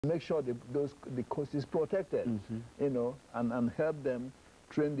make sure the coast is protected, you know, and help them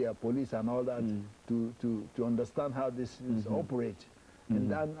train their police and all that to understand how this is operate. And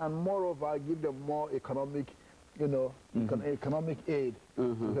moreover, give them more economic, you know, economic aid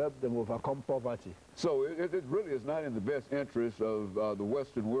to help them overcome poverty. So it really is not in the best interest of the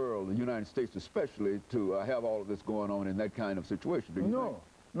Western world, the United States especially, to have all of this going on in that kind of situation, do you think?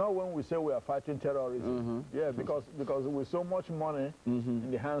 Not when we say we are fighting terrorism. Yeah, because with so much money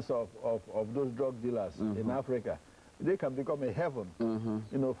in the hands of those drug dealers in Africa, they can become a heaven,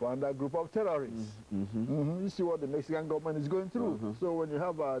 you know, for another group of terrorists. You see what the Mexican government is going through. So when you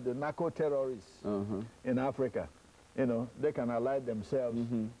have the narco terrorists in Africa, you know, they can ally themselves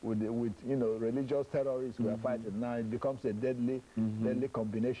with you know, religious terrorists we are fighting. Now it becomes a deadly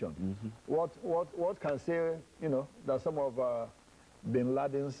combination. What can say, you know, that some of Bin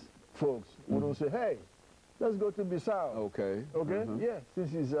Laden's folks wouldn't say, hey, let's go to Bissau. Okay. Yeah,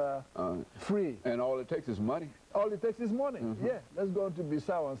 since it's free. And all it takes is money. All it takes is money. Yeah, let's go to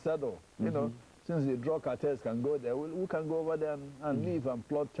Bissau and settle. You know, since the drug cartels can go there, we can go over there and live and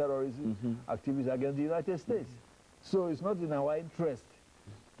plot terrorism activities against the United States. So it's not in our interest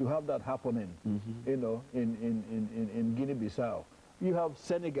to have that happening, you know, in Guinea-Bissau. You have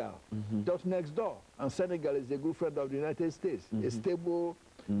Senegal just next door, and Senegal is a good friend of the United States, a stable,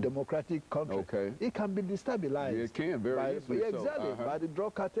 democratic country. It can be destabilized. Yeah, it can, very easily exactly, by the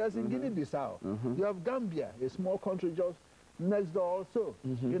drug cartels in Guinea-Bissau. You have Gambia, a small country just next door also.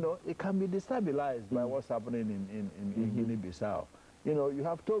 You know, it can be destabilized by what's happening in Guinea-Bissau. You know, you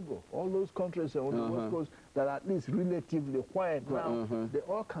have Togo, all those countries on the West Coast that are at least relatively quiet now, they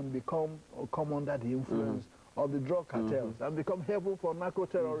all can come under the influence of the drug cartels and become heaven for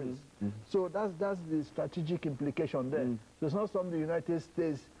narco-terrorists. So that's the strategic implication there. So it's not something the United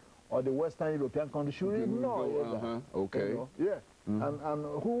States or the Western European countries should ignore. You know? Yeah. And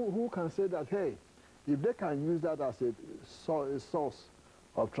who can say that, hey, if they can use that as a source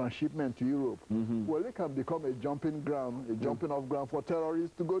of transshipment to Europe, well, it can become a jumping ground, a jumping off ground for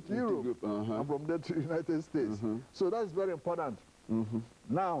terrorists to go to Europe and from there to the United States. So that's very important.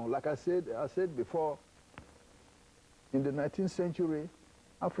 Now, like I said before, in the 19th century,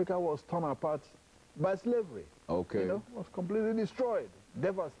 Africa was torn apart by slavery. You know, was completely destroyed,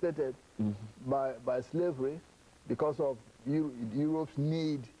 devastated by slavery because of Europe's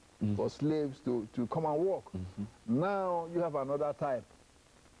need for slaves to come and work. Now you have another type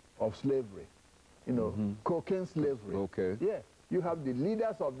of slavery, you know, cocaine slavery. Yeah, you have the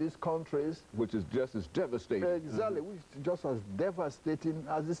leaders of these countries, which is just as devastating. Exactly, which is just as devastating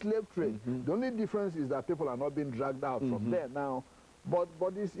as the slave trade. The only difference is that people are not being dragged out from there now, but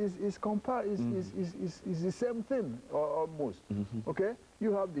it's the same thing almost. Okay,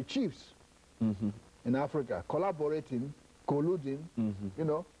 you have the chiefs in Africa collaborating, colluding, you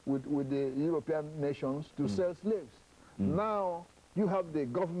know, with the European nations to sell slaves. Now you have the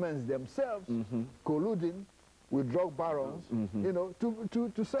governments themselves colluding with drug barons, you know,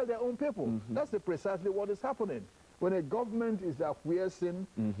 to sell their own people. That's precisely what is happening. When a government is acquiescing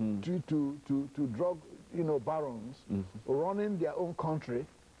to drug, you know, barons, running their own country,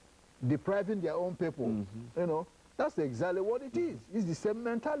 depriving their own people, you know, that's exactly what it is. It's the same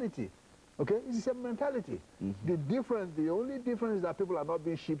mentality. Okay, it's the same mentality. The only difference is that people are not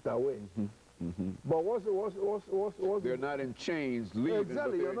being shipped away. But they're not in chains leaving,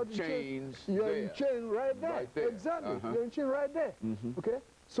 exactly, but they're in chains. You're in chain right there. Right there. Exactly, you're in chain right there. Okay,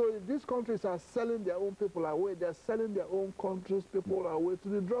 so if these countries are selling their own people away, they're selling their own countries' people away to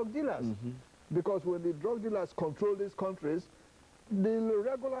the drug dealers. Because when the drug dealers control these countries, the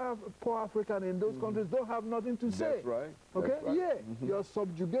regular poor African in those countries don't have nothing to say. That's right. Okay? That's right. Yeah. You're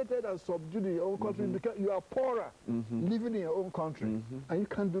subjugated and subdued in your own country because you are poorer living in your own country. And you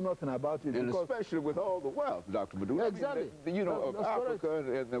can't do nothing about it. And especially with all the wealth, Dr. Madu. Exactly. I mean, you know, of Africa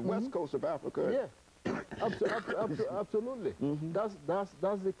and the west coast of Africa. Yeah. Absolutely. That's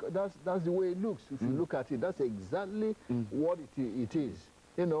the way it looks. If you look at it, that's exactly what it is.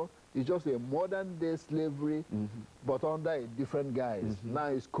 You know, it's just a modern day slavery, but under a different guise. Now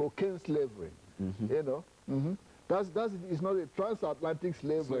it's cocaine slavery. You know, it's not a transatlantic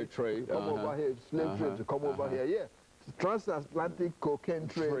slavery trade. To come over here, slave trade to come over here. Yeah, it's transatlantic cocaine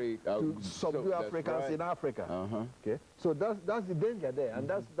trade to subdue Africans in Africa. Okay, so that's the danger there, and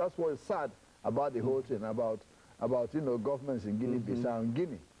that's what is sad about the whole thing about you know, governments in Guinea-Bissau and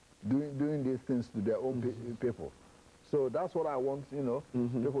Guinea doing these things to their own people. So that's what I want, you know,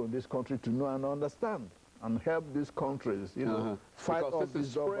 people in this country to know and understand, and help these countries, you know, fight off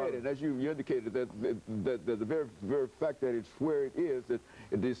this spread. And as you indicated, that the very fact that it's where it is, that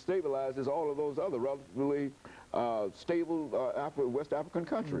it destabilizes all of those other relatively stable West African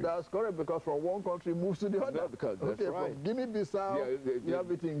country. That's correct, because from one country moves to the other. That's right. From Guinea-Bissau, you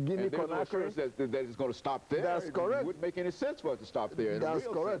have it in Guinea-Conakry. That it's going to stop there. That's correct. It wouldn't make any sense for it to stop there. That's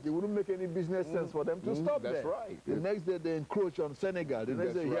correct. It wouldn't make any business sense for them to stop there. That's right. The next day they encroach on Senegal. The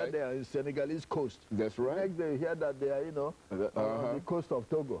next day you hear they are in Senegalese coast. That's right. The next day you hear that they are, on the coast of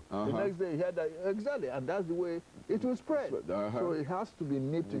Togo. The next day you hear that, exactly, and that's the way it will spread. So it has to be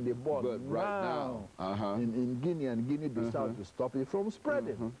nipped in the bud right now in Guinea and Guinea-Bissau to stop it from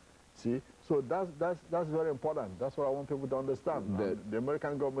spreading. See, so that's very important. That's what I want people to understand. That the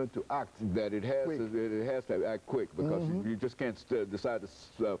American government to act. That it has to act quick, because you just can't decide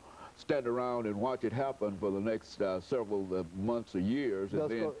to stand around and watch it happen for the next several months or years, and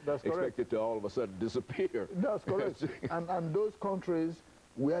then expect it to all of a sudden disappear. That's correct. and those countries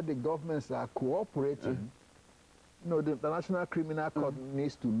where the governments are cooperating, the National Criminal Court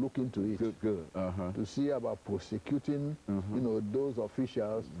needs to look into it. Good. To see about prosecuting, those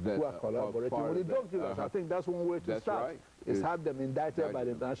officials who are collaborating with the drug dealers. I think that's one way to start. Right. Is have them indicted by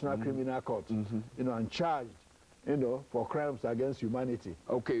the International Criminal Court, and charged, for crimes against humanity.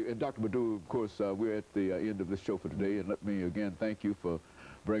 Okay, and Dr. LMadu, of course, we're at the end of this show for today, and let me again thank you for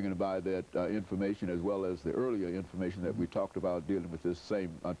bringing about that information, as well as the earlier information that we talked about dealing with this same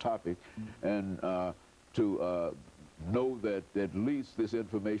topic, and to know that at least this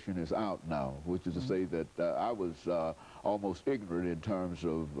information is out now, which is to say that I was almost ignorant in terms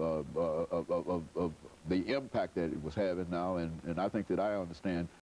of the impact that it was having now, and I think that I understand